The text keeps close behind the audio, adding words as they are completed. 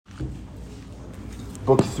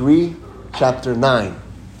Book 3, Chapter 9.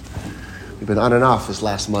 We've been on and off this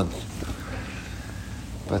last month.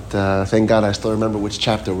 But thank God I still remember which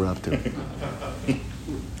chapter we're up to.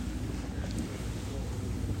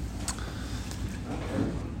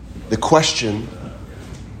 The question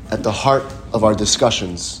at the heart of our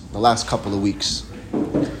discussions the last couple of weeks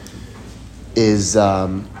is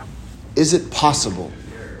it possible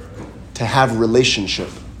to have relationship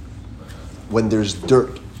when there's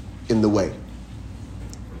dirt in the way?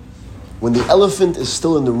 When the elephant is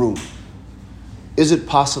still in the room, is it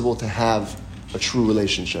possible to have a true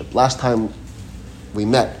relationship? Last time we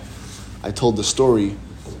met, I told the story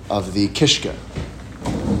of the kishka,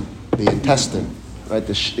 the intestine, right?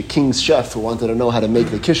 The king's chef who wanted to know how to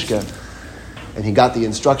make the kishka, and he got the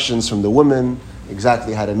instructions from the woman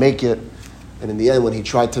exactly how to make it, and in the end, when he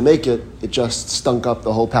tried to make it, it just stunk up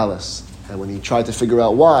the whole palace. And when he tried to figure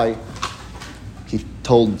out why, he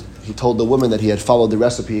told the woman that he had followed the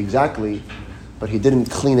recipe exactly, but he didn't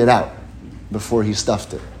clean it out before he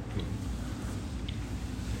stuffed it.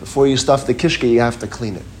 Before you stuff the kishka, you have to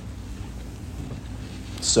clean it.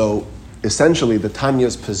 So essentially, the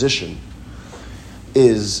Tanya's position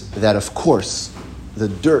is that, of course, the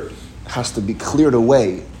dirt has to be cleared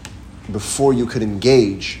away before you could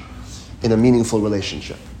engage in a meaningful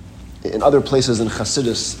relationship. In other places in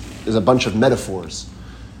Chassidus, there's a bunch of metaphors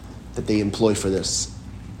that they employ for this.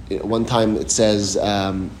 One time it says,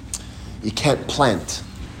 you can't plant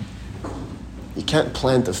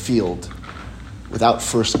a field without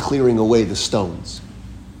first clearing away the stones.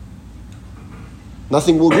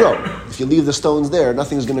 Nothing will grow. If you leave the stones there,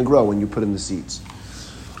 nothing's going to grow when you put in the seeds.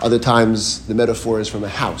 Other times, the metaphor is from a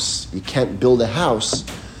house. You can't build a house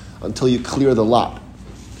until you clear the lot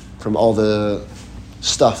from all the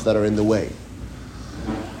stuff that are in the way.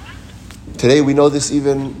 Today, we know this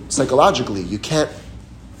even psychologically. You can't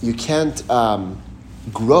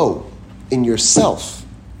grow in yourself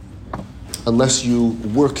unless you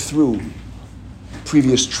work through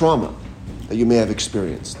previous trauma that you may have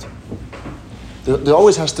experienced. There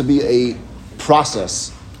always has to be a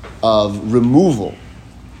process of removal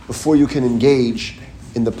before you can engage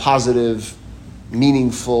in the positive,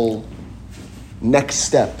 meaningful, next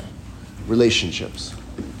step relationships.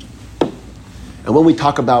 And when we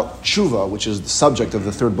talk about Teshuva, which is the subject of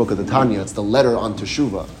the third book of the Tanya, it's the letter on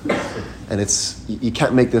Teshuva. And you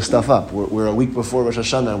can't make this stuff up. We're a week before Rosh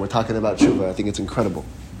Hashanah and we're talking about Teshuva. I think it's incredible.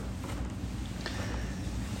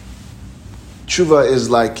 Teshuva is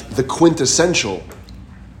like the quintessential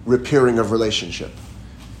repairing of relationship.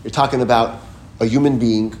 You're talking about a human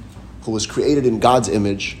being who was created in God's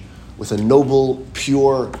image with a noble,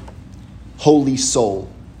 pure, holy soul.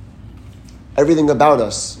 Everything about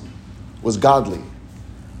us was godly.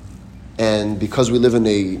 And because we live in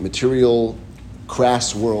a material,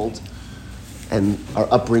 crass world, and our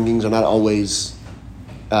upbringings are not always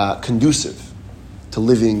conducive to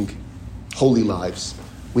living holy lives,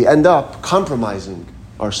 we end up compromising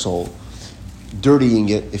our soul, dirtying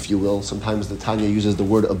it, if you will. Sometimes the Tanya uses the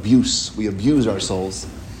word abuse. We abuse our souls.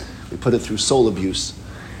 We put it through soul abuse.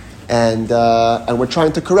 And we're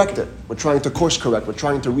trying to correct it. We're trying to course correct. We're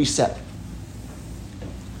trying to reset.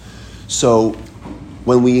 So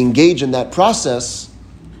when we engage in that process,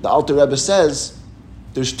 the Alter Rebbe says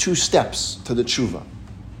there's two steps to the tshuva.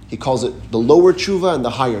 He calls it the lower tshuva and the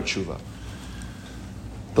higher tshuva.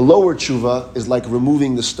 The lower tshuva is like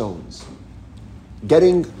removing the stones.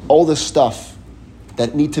 Getting all the stuff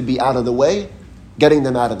that need to be out of the way, getting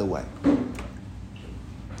them out of the way.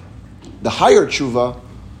 The higher tshuva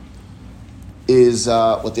is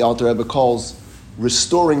what the Alter Rebbe calls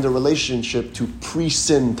restoring the relationship to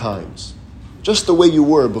pre-sin times. Just the way you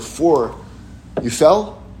were before you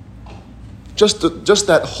fell. Just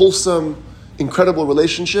that wholesome, incredible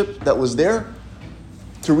relationship that was there.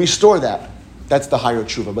 To restore that. That's the higher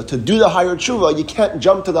tshuva. But to do the higher tshuva, you can't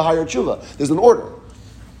jump to the higher tshuva. There's an order.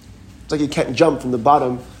 It's like you can't jump from the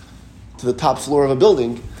bottom to the top floor of a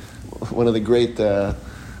building. One of the great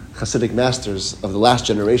Hasidic masters of the last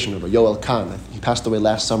generation, Rabbi Yoel Khan, he passed away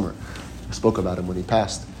last summer. I spoke about him when he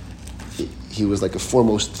passed. He was like a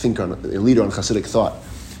foremost thinker, a leader on Hasidic thought.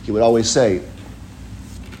 He would always say,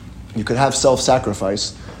 you could have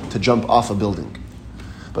self-sacrifice to jump off a building.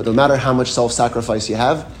 But no matter how much self-sacrifice you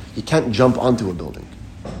have, you can't jump onto a building.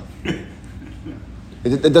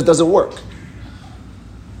 It doesn't work.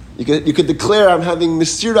 You could declare, I'm having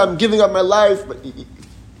Mesira, I'm giving up my life, but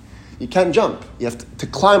you can't jump. You have to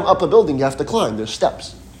climb up a building, you have to climb. There's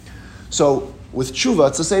steps. So with tshuva,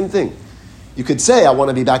 it's the same thing. You could say, I want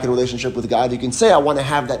to be back in a relationship with God. You can say, I want to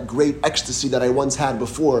have that great ecstasy that I once had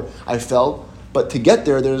before I fell. But to get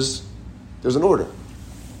there, there's an order.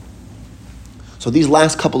 So these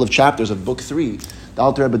last couple of chapters of Book 3, the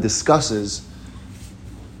Alter Rebbe discusses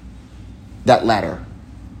that ladder,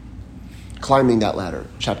 climbing that ladder.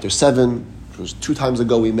 Chapter 7, which was 2 times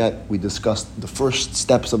ago we met, we discussed the first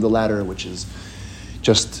steps of the ladder, which is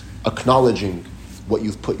just acknowledging what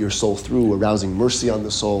you've put your soul through, arousing mercy on the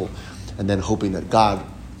soul, and then hoping that God,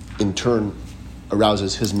 in turn,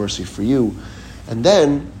 arouses His mercy for you. And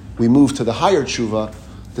then we move to the higher tshuva,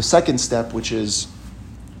 the second step, which is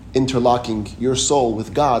interlocking your soul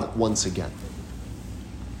with God once again.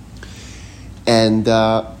 And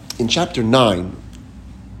in chapter 9,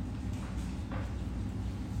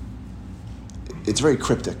 it's very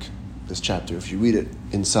cryptic, this chapter, if you read it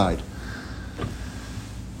inside.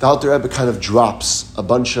 The Alter Rebbe kind of drops a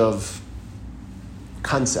bunch of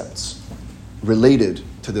concepts related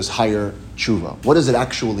to this higher tshuva. What does it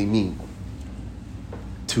actually mean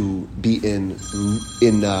to be in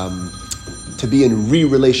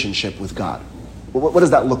re-relationship with God? What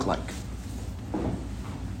does that look like?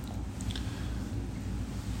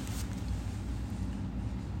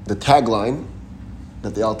 The tagline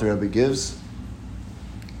that the Alter Rebbe gives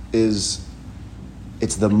is,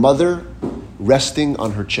 it's the mother resting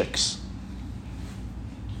on her chicks.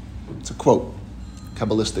 It's a quote,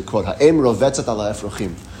 Kabbalistic quote. Ha'em rovetzat ala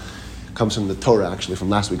efrochim. Comes from the Torah, actually, from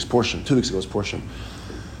last week's portion, 2 weeks ago's portion.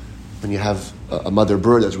 When you have a mother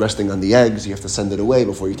bird that's resting on the eggs, you have to send it away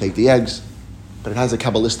before you take the eggs. But it has a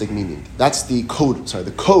Kabbalistic meaning. That's the code.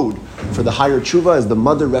 The code for the higher tshuva is the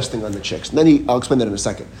mother resting on the chicks. And then I'll explain that in a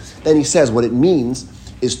second. Then he says what it means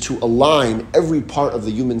is to align every part of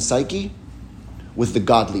the human psyche with the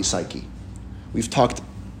godly psyche. We've talked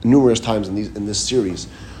numerous times in this series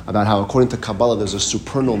about how, according to Kabbalah, there's a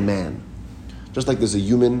supernal man. Just like there's a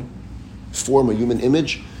human form, a human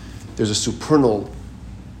image, there's a supernal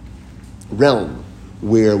realm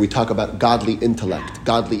where we talk about godly intellect,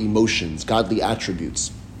 godly emotions, godly attributes.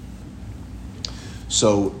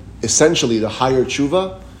 So essentially the higher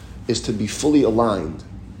tshuva is to be fully aligned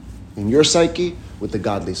in your psyche with the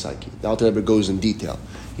godly psyche. The Alter Rebbe goes in detail.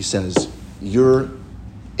 He says, your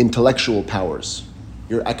intellectual powers,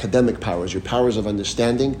 your academic powers, your powers of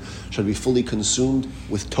understanding should be fully consumed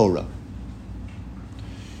with Torah.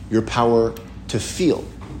 Your power to feel,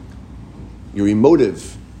 your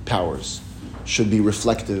emotive powers should be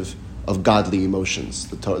reflective of godly emotions.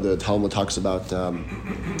 The Talmud talks about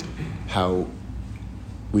how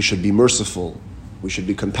we should be merciful, we should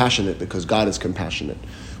be compassionate because God is compassionate.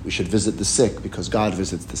 We should visit the sick because God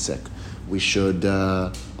visits the sick. We should,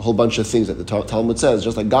 a whole bunch of things that the Talmud says,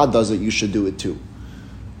 just like God does it, you should do it too.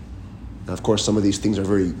 Now, of course, some of these things are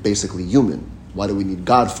very basically human. Why do we need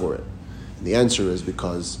God for it? And the answer is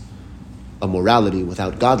because a morality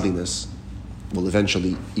without godliness will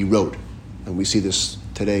eventually erode. And we see this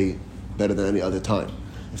today better than any other time.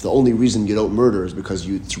 If the only reason you don't murder is because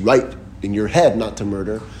it's right in your head not to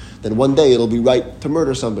murder, then one day it'll be right to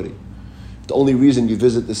murder somebody. If the only reason you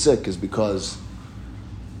visit the sick is because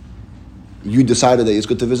you decided that it's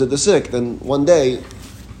good to visit the sick, then one day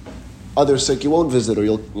other sick you won't visit, or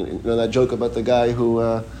you know that joke about the guy who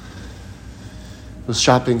was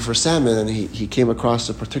shopping for salmon and he came across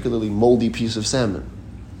a particularly moldy piece of salmon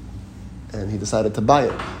and he decided to buy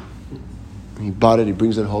it. He bought it, he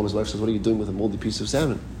brings it home, his wife says, "What are you doing with a moldy piece of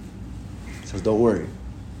salmon?" He says, "Don't worry,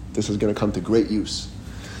 this is going to come to great use."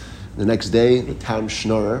 The next day, the town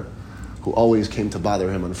schnorrer, who always came to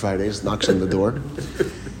bother him on Fridays, knocks on the door.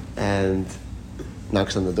 And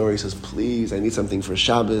knocks on the door, he says, "Please, I need something for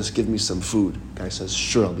Shabbos, give me some food." Guy says,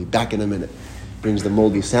 "Sure, I'll be back in a minute." Brings the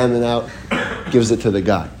moldy salmon out, gives it to the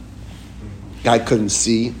guy. Guy couldn't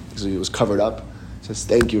see because he was covered up. Says,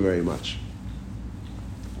 "Thank you very much."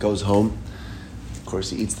 Goes home. Of course,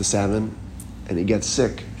 he eats the salmon and he gets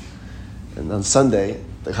sick. And on Sunday,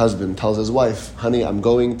 the husband tells his wife, "Honey, I'm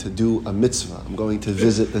going to do a mitzvah. I'm going to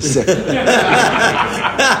visit the sick."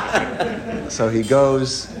 So he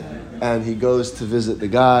goes to visit the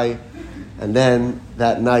guy, and then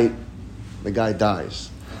that night, the guy dies.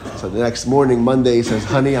 So the next morning, Monday, he says,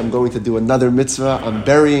 "Honey, I'm going to do another mitzvah. I'm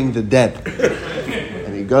burying the dead."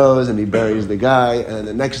 And he goes and he buries the guy, and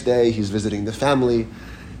the next day, he's visiting the family,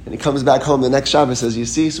 and he comes back home the next Shabbos and says, "You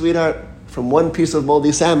see, sweetheart, from one piece of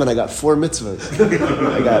moldy salmon, I got 4 mitzvahs.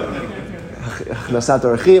 I got Achnasat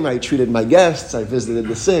Orchim, I treated my guests, I visited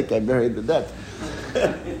the sick, I buried the dead."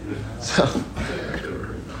 So,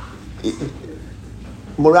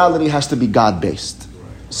 morality has to be God-based.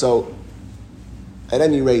 So, at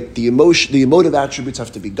any rate, the emotive attributes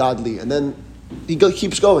have to be godly, and then he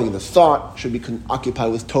keeps going. The thought should be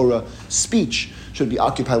occupied with Torah. Speech should be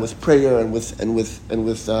occupied with prayer and with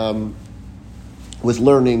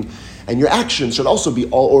learning, And your actions should also be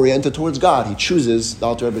all oriented towards God. The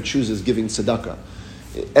Alter Rebbe chooses giving tzedakah.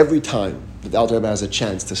 Every time that the Alter Rebbe has a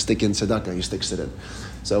chance to stick in tzedakah, he sticks it in.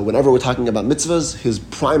 So whenever we're talking about mitzvahs, his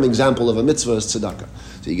prime example of a mitzvah is tzedakah.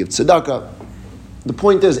 So you give tzedakah. The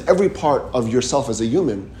point is, every part of yourself as a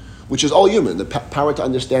human, which is all human, the power to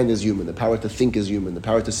understand is human, the power to think is human, the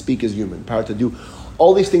power to speak is human, the power to do,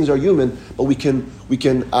 all these things are human, but we can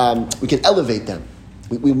elevate them.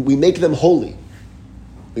 We make them holy.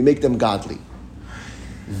 We make them godly.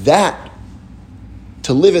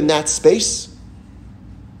 To live in that space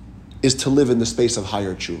is to live in the space of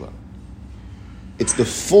higher tshuva. It's the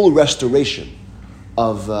full restoration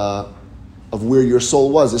of where your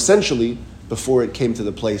soul was, essentially, before it came to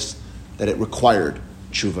the place that it required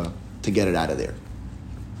tshuva to get it out of there.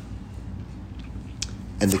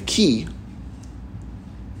 And the key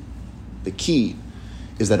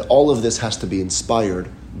is that all of this has to be inspired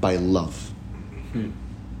by love.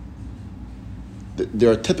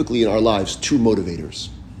 There are typically in our lives two motivators.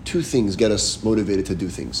 Two things get us motivated to do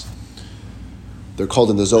things. They're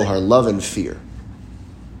called in the Zohar love and fear.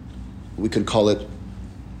 We could call it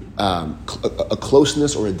a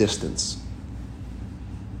closeness or a distance.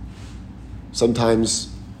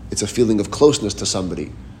 Sometimes it's a feeling of closeness to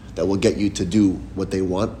somebody that will get you to do what they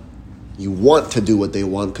want. You want to do what they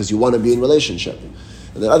want because you want to be in relationship.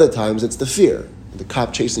 And then other times it's the fear. The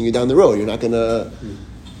cop chasing you down the road. You're not gonna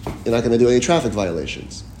do any traffic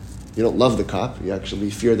violations. You don't love the cop. You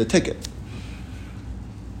actually fear the ticket.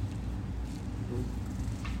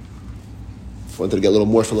 If we wanted to get a little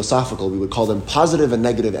more philosophical, we would call them positive and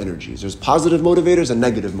negative energies. There's positive motivators and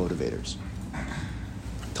negative motivators.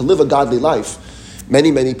 To live a godly life,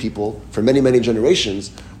 many people, for many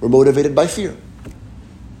generations, were motivated by fear.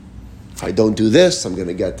 If I don't do this, I'm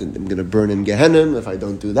going to burn in Gehenna. If I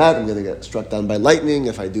don't do that, I'm going to get struck down by lightning.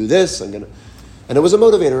 If I do this, and it was a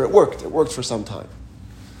motivator. It worked. It worked for some time.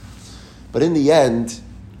 But in the end,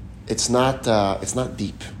 it's not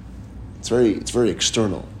deep. It's very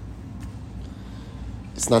external.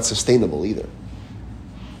 It's not sustainable either.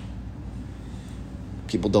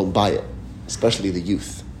 People don't buy it, especially the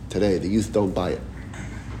youth. Today, the youth don't buy it.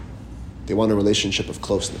 They want a relationship of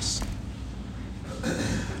closeness.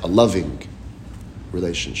 A loving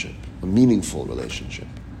relationship, a meaningful relationship.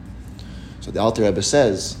 So the Alter Rebbe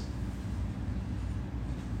says,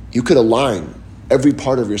 you could align every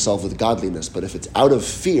part of yourself with godliness, but if it's out of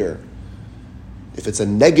fear, if it's a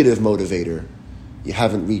negative motivator, you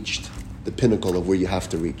haven't reached the pinnacle of where you have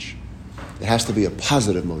to reach. It has to be a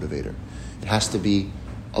positive motivator. It has to be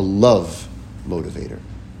a love motivator.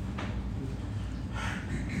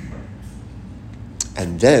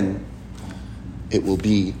 And then it will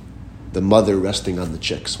be the mother resting on the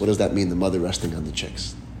chicks. What does that mean, the mother resting on the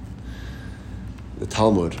chicks? The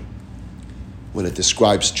Talmud, when it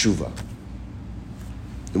describes tshuva,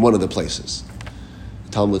 in one of the places,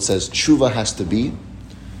 the Talmud says tshuva has to be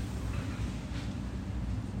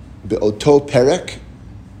be'oto perek,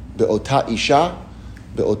 be'ota isha,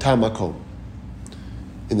 be'ota makom.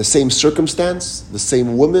 In the same circumstance, the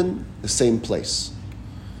same woman, the same place.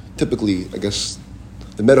 Typically, I guess,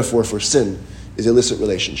 the metaphor for sin is illicit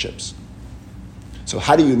relationships. So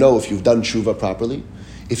how do you know if you've done tshuva properly?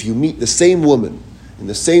 If you meet the same woman in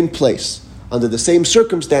the same place, under the same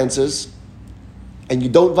circumstances, and you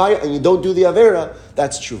don't do the avera,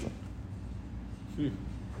 that's tshuva.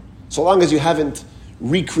 So long as you haven't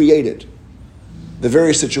recreated the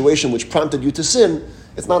very situation which prompted you to sin,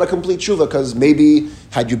 it's not a complete tshuva, because maybe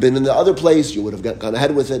had you been in the other place, you would have gone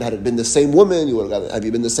ahead with it. Had it been the same woman, have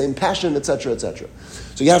you been the same passion, etc., etc.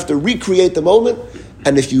 So you have to recreate the moment,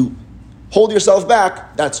 and if you hold yourself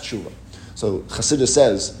back, that's tshuva. So Chassidus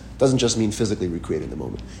says, it doesn't just mean physically recreating the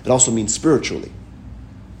moment. It also means spiritually.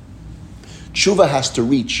 Tshuva has to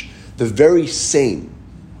reach the very same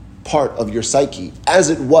part of your psyche as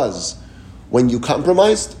it was when you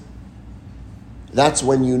compromised. That's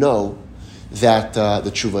when you know that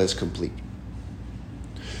the tshuva is complete.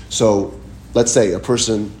 So, let's say a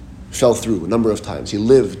person fell through a number of times. He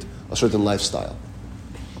lived a certain lifestyle.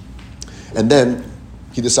 And then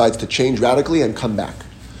he decides to change radically and come back.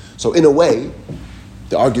 So in a way,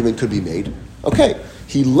 the argument could be made, okay,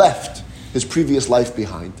 he left his previous life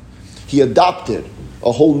behind. He adopted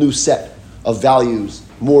a whole new set of values,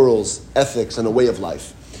 morals, ethics, and a way of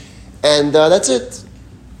life. And that's it.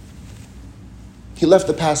 He left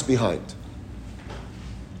the past behind.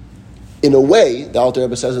 In a way, the Alter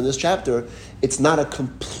Rebbe says in this chapter, it's not a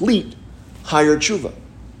complete higher tshuva.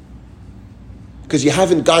 Because you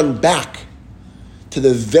haven't gone back to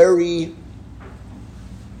the very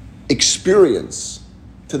experience,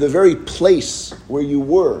 to the very place where you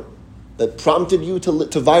were that prompted you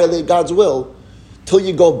to violate God's will, till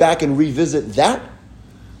you go back and revisit that,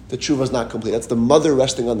 the tshuva is not complete. That's the mother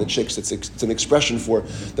resting on the chicks. It's an expression for,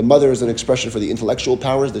 the mother is an expression for the intellectual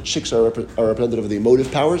powers. The chicks are representative of the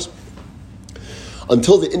emotive powers.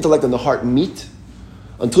 Until the intellect and the heart meet,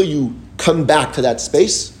 until you come back to that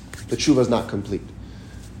space, the tshuva is not complete.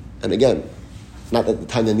 And again, not that the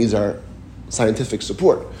Tanya needs our scientific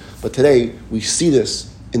support, but today we see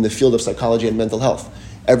this in the field of psychology and mental health.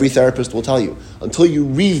 Every therapist will tell you, until you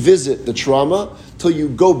revisit the trauma, until you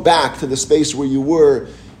go back to the space where you were,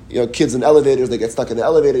 kids in elevators, they get stuck in the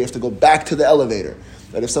elevator, you have to go back to the elevator.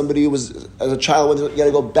 And if somebody was, as a child, you got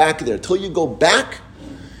to go back there. Until you go back,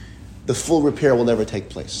 the full repair will never take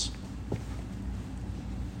place.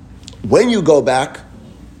 When you go back,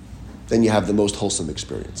 then you have the most wholesome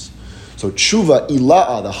experience. So tshuva,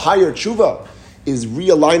 ila'ah, the higher tshuva, is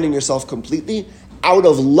realigning yourself completely out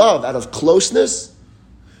of love, out of closeness,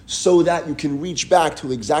 so that you can reach back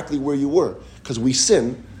to exactly where you were. Because we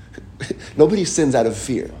sin. Nobody sins out of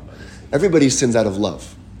fear. Everybody sins out of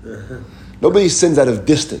love. Nobody sins out of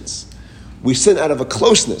distance. We sin out of a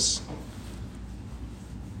closeness.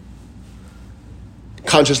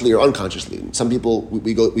 Consciously or unconsciously. Some people,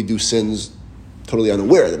 we do sins totally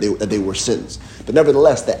unaware that they were sins. But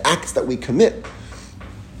nevertheless, the acts that we commit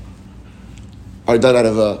are done out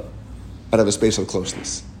of a space of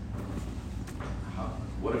closeness.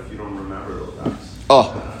 What if you don't remember those acts?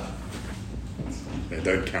 Oh. They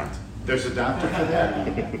don't count. There's a doctor for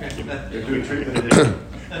that. They're doing treatment today.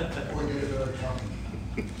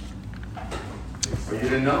 Or you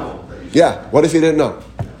didn't know. Yeah, what if you didn't know?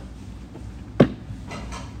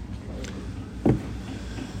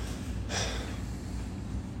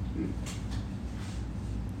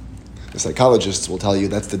 The psychologists will tell you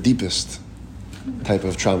that's the deepest type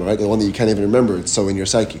of trauma, right? The one that you can't even remember, it's so in your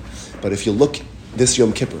psyche. But if you look this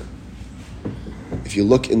Yom Kippur, if you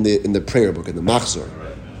look in the prayer book, in the Machzor,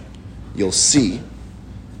 you'll see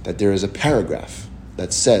that there is a paragraph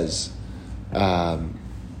that says,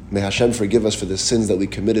 may Hashem forgive us for the sins that we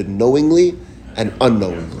committed knowingly and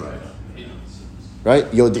unknowingly. Right?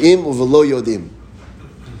 Yodim uvelo yodim.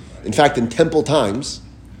 In fact, in temple times,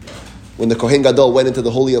 when the Kohen Gadol went into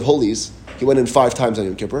the Holy of Holies, he went in 5 times on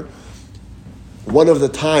Yom Kippur. One of the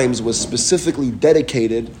times was specifically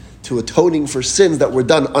dedicated to atoning for sins that were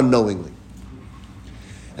done unknowingly.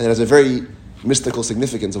 And it has a very mystical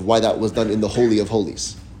significance of why that was done in the Holy of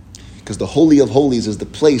Holies. Because the Holy of Holies is the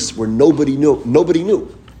place where nobody knew. Nobody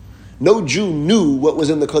knew. No Jew knew what was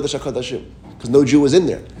in the Kodesh HaKodashim, because no Jew was in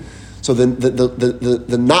there. So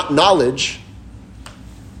the not knowledge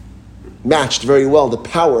matched very well the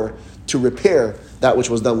power to repair that which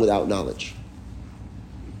was done without knowledge.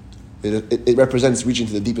 It represents reaching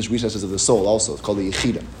to the deepest recesses of the soul also. It's called the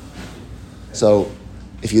Yechida. So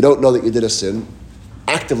if you don't know that you did a sin,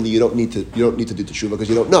 actively you don't need to do Teshuva because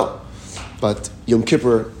you don't know. But Yom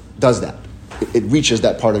Kippur does that. It reaches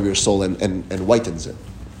that part of your soul and whitens it.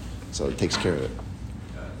 So it takes care of it.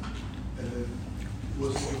 And then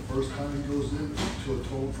was it the first time he goes in to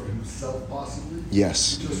atone for himself possibly?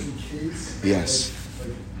 Yes. Just in case? Yes.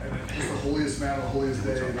 And he's the holiest man, the holiest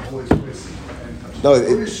day, and the holiest place. And No, I'm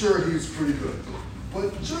pretty sure he's pretty good.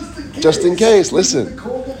 But just in case, listen. The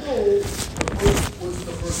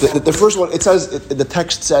first The first one, it says, the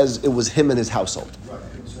text says it was him and his household. Right.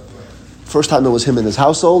 First time it was him and his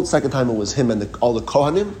household. Second time it was him and all the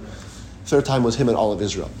Kohanim. Third time was him and all of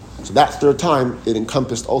Israel. So that third time, it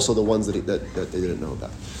encompassed also the ones that they didn't know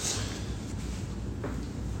about.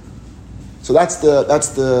 So that's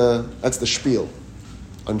the spiel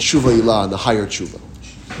on Tshuva Ilah, and the higher Tshuva.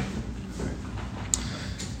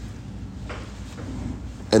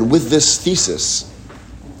 And with this thesis,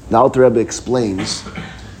 the Alter Rebbe explains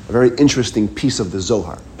a very interesting piece of the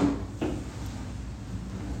Zohar.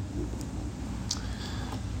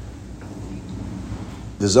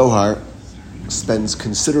 The Zohar spends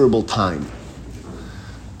considerable time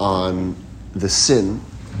on the sin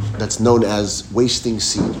that's known as wasting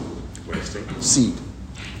seed. Seed.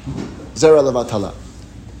 Zera levatala.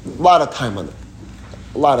 A lot of time on it.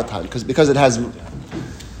 A lot of time. Because it has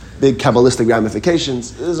big Kabbalistic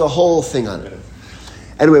ramifications, there's a whole thing on it.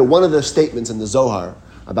 Anyway, one of the statements in the Zohar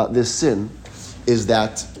about this sin is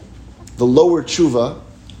that the lower tshuva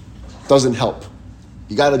doesn't help.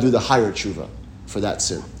 You got to do the higher tshuva for that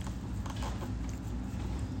sin.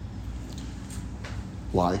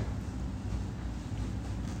 Why?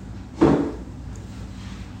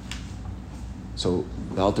 So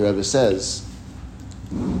the Alter Rebbe says,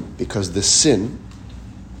 because the sin,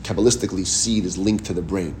 Kabbalistically, seed is linked to the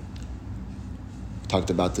brain. Talked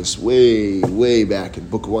about this way back in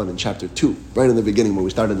book 1 and chapter 2, right in the beginning when we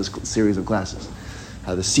started this series of classes.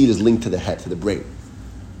 How the seed is linked to the head, to the brain.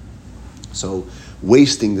 So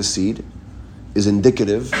wasting the seed is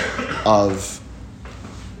indicative of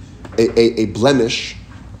a blemish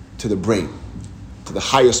to the brain, to the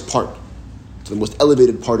highest part, to the most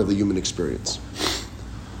elevated part of the human experience.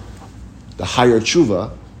 The higher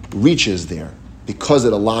tshuva reaches there because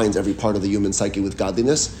it aligns every part of the human psyche with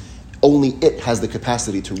godliness. Only it has the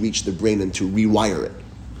capacity to reach the brain and to rewire it.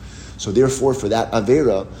 So therefore, for that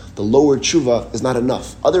avera, the lower tshuva is not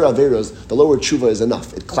enough. Other averas, the lower tshuva is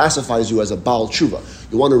enough. It classifies you as a baal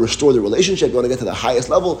tshuva. You want to restore the relationship, you want to get to the highest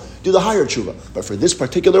level, do the higher tshuva. But for this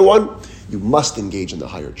particular one, you must engage in the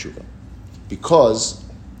higher tshuva. Because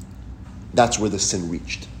that's where the sin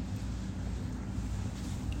reached.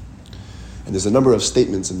 And there's a number of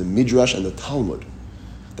statements in the Midrash and the Talmud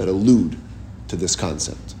that allude to this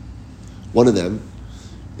concept. One of them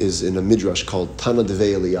is in a Midrash called Tana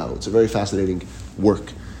Devei Eliyahu. It's a very fascinating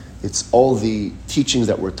work. It's all the teachings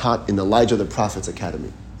that were taught in Elijah the Prophet's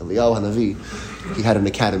academy. Eliyahu Hanavi, he had an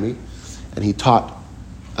academy, and he taught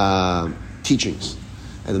teachings.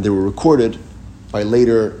 And then they were recorded by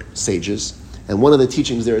later sages. And one of the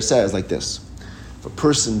teachings there says like this: if a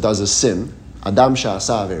person does a sin, Adam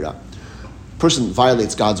Sha'asa Avera, person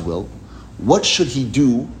violates God's will, what should he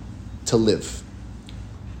do to live?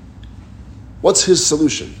 What's his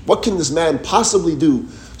solution? What can this man possibly do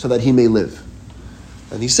so that he may live?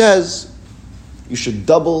 And he says, you should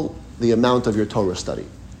double the amount of your Torah study.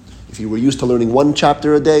 If you were used to learning 1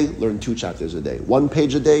 chapter a day, learn 2 chapters a day. 1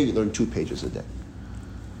 page a day, you learn 2 pages a day.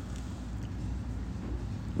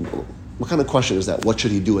 What kind of question is that? What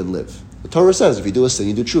should he do and live? The Torah says, if you do a sin,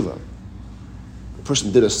 you do tshuva. A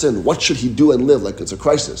person did a sin, what should he do and live like it's a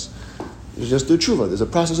crisis? You just do tshuva. There's a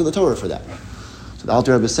process in the Torah for that. So the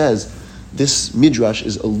Alter Rebbe says, this midrash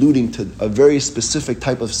is alluding to a very specific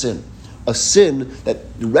type of sin. A sin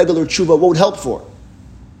that the regular tshuva won't help for.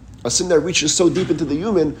 A sin that reaches so deep into the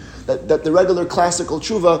human that the regular classical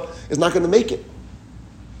tshuva is not going to make it.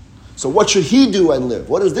 So what should he do and live?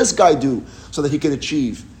 What does this guy do so that he can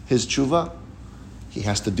achieve his tshuva? He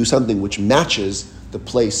has to do something which matches the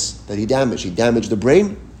place that he damaged. He damaged the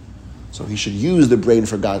brain, so he should use the brain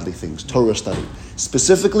for godly things, Torah study.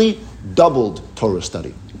 Specifically, doubled Torah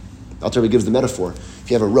study. Alter Rebbe gives the metaphor. If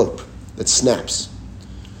you have a rope that snaps,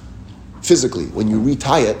 physically, when you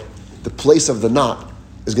retie it, the place of the knot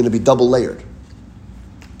is going to be double layered.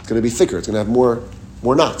 It's going to be thicker. It's going to have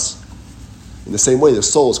more knots. In the same way, the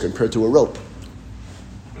soul is compared to a rope.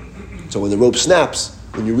 So when the rope snaps,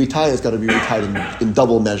 when you retie it, it's got to be retied in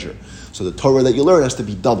double measure. So the Torah that you learn has to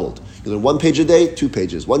be doubled. You learn 1 page a day, 2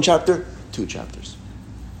 pages. 1 chapter, 2 chapters.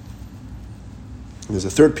 And there's a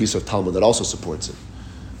third piece of Talmud that also supports it,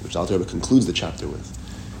 which Alter Rebbe concludes the chapter with.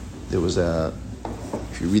 There was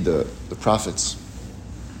if you read the prophets,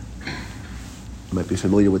 you might be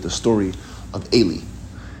familiar with the story of Eli.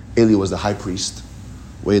 Eli was the high priest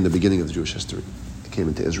way in the beginning of the Jewish history. He came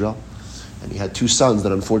into Israel, and he had 2 sons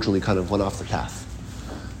that unfortunately kind of went off the path.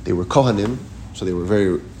 They were Kohanim, so they were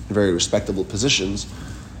very, very respectable positions,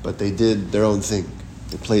 but they did their own thing.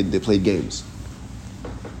 They played games.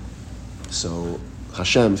 So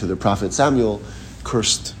Hashem, through the prophet Samuel,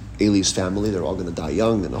 cursed Eli's family. They're all going to die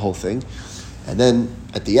young and the whole thing. And then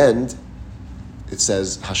at the end, it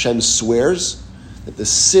says Hashem swears that the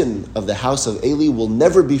sin of the house of Eli will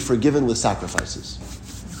never be forgiven with sacrifices.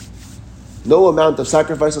 No amount of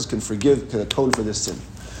sacrifices can atone for this sin.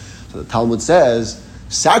 So the Talmud says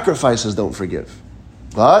sacrifices don't forgive,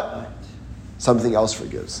 but something else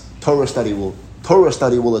forgives. Torah study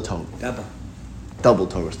will atone. Double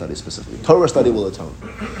Torah study specifically. Torah study will atone.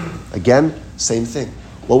 Again, same thing.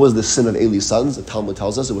 What was the sin of Eli's sons? The Talmud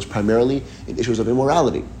tells us it was primarily in issues of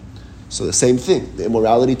immorality. So the same thing. The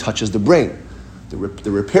immorality touches the brain. The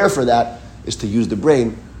repair for that is to use the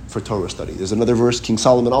brain for Torah study. There's another verse, King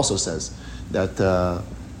Solomon also says, that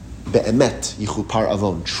be'emet yichupar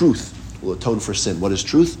avon, truth will atone for sin. What is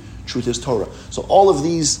truth? Truth is Torah. So all of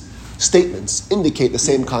these statements indicate the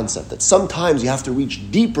same concept, that sometimes you have to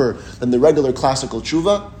reach deeper than the regular classical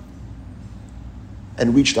tshuva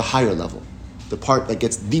and reach the higher level, the part that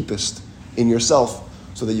gets deepest in yourself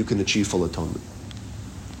so that you can achieve full atonement.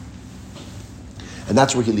 And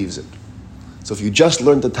that's where he leaves it. So if you just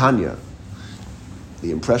learned the Tanya, the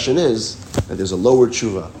impression is that there's a lower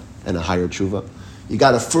tshuva and a higher tshuva. You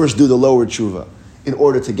got to first do the lower tshuva in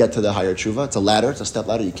order to get to the higher tshuva. It's a ladder, it's a step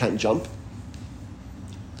ladder, you can't jump.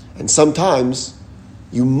 And sometimes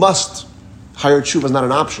you must, higher tshuva is not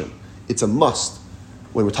an option, it's a must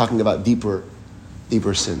when we're talking about deeper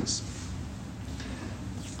sins.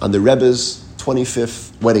 On the Rebbe's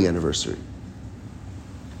 25th wedding anniversary.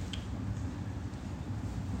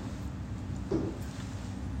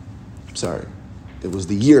 Sorry. It was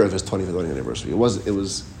the year of his 25th wedding anniversary. It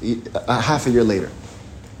was a half a year later.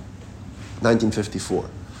 1954.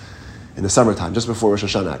 In the summertime, just before Rosh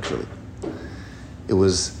Hashanah, actually. It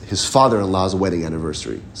was his father-in-law's wedding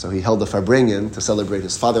anniversary. So he held the Farbrengen to celebrate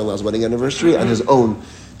his father-in-law's wedding anniversary and his own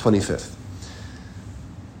 25th.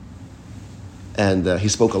 And he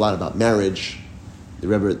spoke a lot about marriage.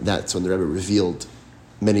 That's when the Rebbe revealed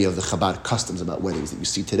many of the Chabad customs about weddings that you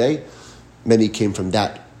see today. Many came from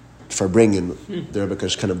that Farbrengen. The Rebbe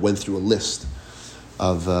just kind of went through a list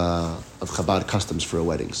of Chabad customs for a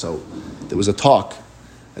wedding. So there was a talk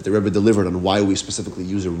that the Rebbe delivered on why we specifically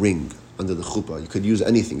use a ring under the chuppah. You could use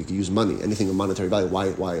anything. You could use money, anything of monetary value. Why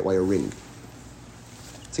a ring?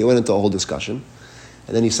 So he went into a whole discussion,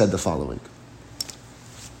 and then he said the following.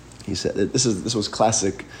 He said, this was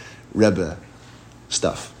classic Rebbe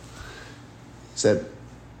stuff. He said,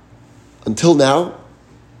 until now,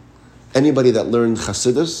 anybody that learned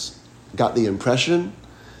Chassidus got the impression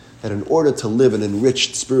that in order to live an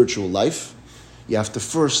enriched spiritual life, you have to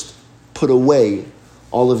first put away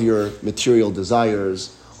all of your material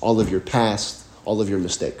desires, all of your past, all of your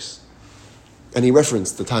mistakes. And he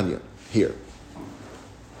referenced the Tanya here.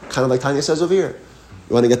 Kind of like Tanya says over here.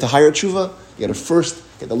 You want to get to higher tshuva? You got to first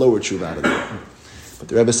get the lower tshuva out of there. But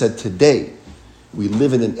the Rebbe said, today, we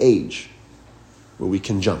live in an age where we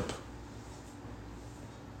can jump.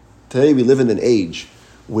 Today, we live in an age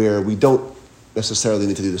where we don't necessarily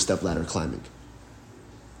need to do the stepladder climbing.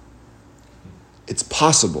 It's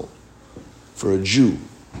possible for a Jew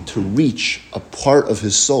to reach a part of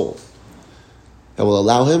his soul that will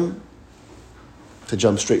allow him to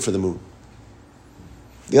jump straight for the moon.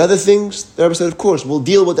 The other things, the Rebbe said, of course, we'll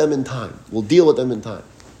deal with them in time.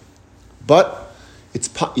 But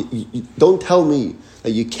don't tell me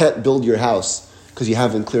that you can't build your house because you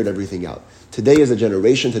haven't cleared everything out. Today is a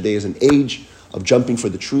generation, today is an age of jumping for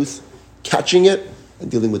the truth, catching it, and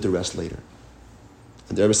dealing with the rest later.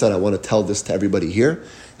 And the Rebbe said, I want to tell this to everybody here,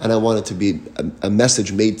 and I want it to be a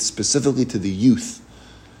message made specifically to the youth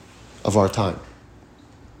of our time.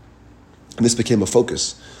 And this became a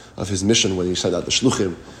focus of his mission when he sent out the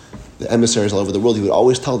shluchim, the emissaries all over the world. He would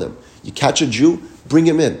always tell them, you catch a Jew, bring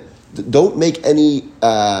him in. Don't make any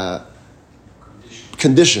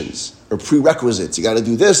conditions or prerequisites. You got to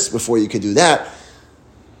do this before you can do that.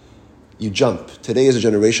 You jump. Today is a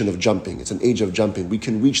generation of jumping. It's an age of jumping. We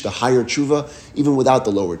can reach the higher tshuva even without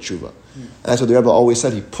the lower tshuva. And that's what the Rebbe always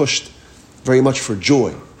said. He pushed very much for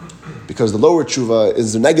joy, because the lower tshuva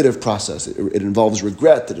is a negative process. It involves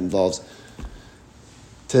regret. It involves...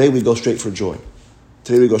 Today we go straight for joy.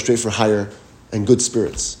 Today we go straight for higher and good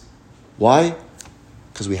spirits. Why?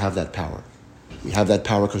 Because we have that power. We have that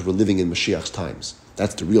power because we're living in Mashiach's times.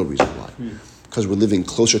 That's the real reason why. Because we're living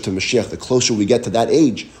closer to Mashiach. The closer we get to that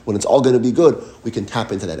age, when it's all going to be good, we can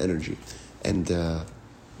tap into that energy and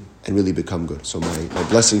really become good. So my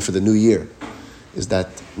blessing for the new year is that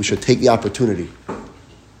we should take the opportunity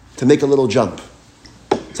to make a little jump.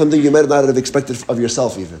 Something you might not have expected of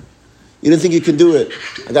yourself even. You didn't think you could do it.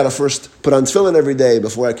 I got to first put on tefillin every day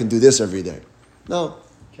before I can do this every day. No,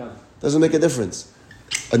 doesn't make a difference.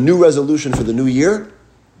 A new resolution for the new year,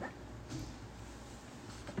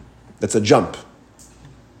 that's a jump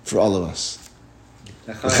for all of us.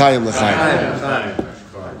 L'chaim, l'chaim.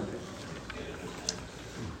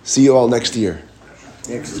 See you all next year.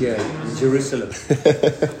 Next year in Jerusalem.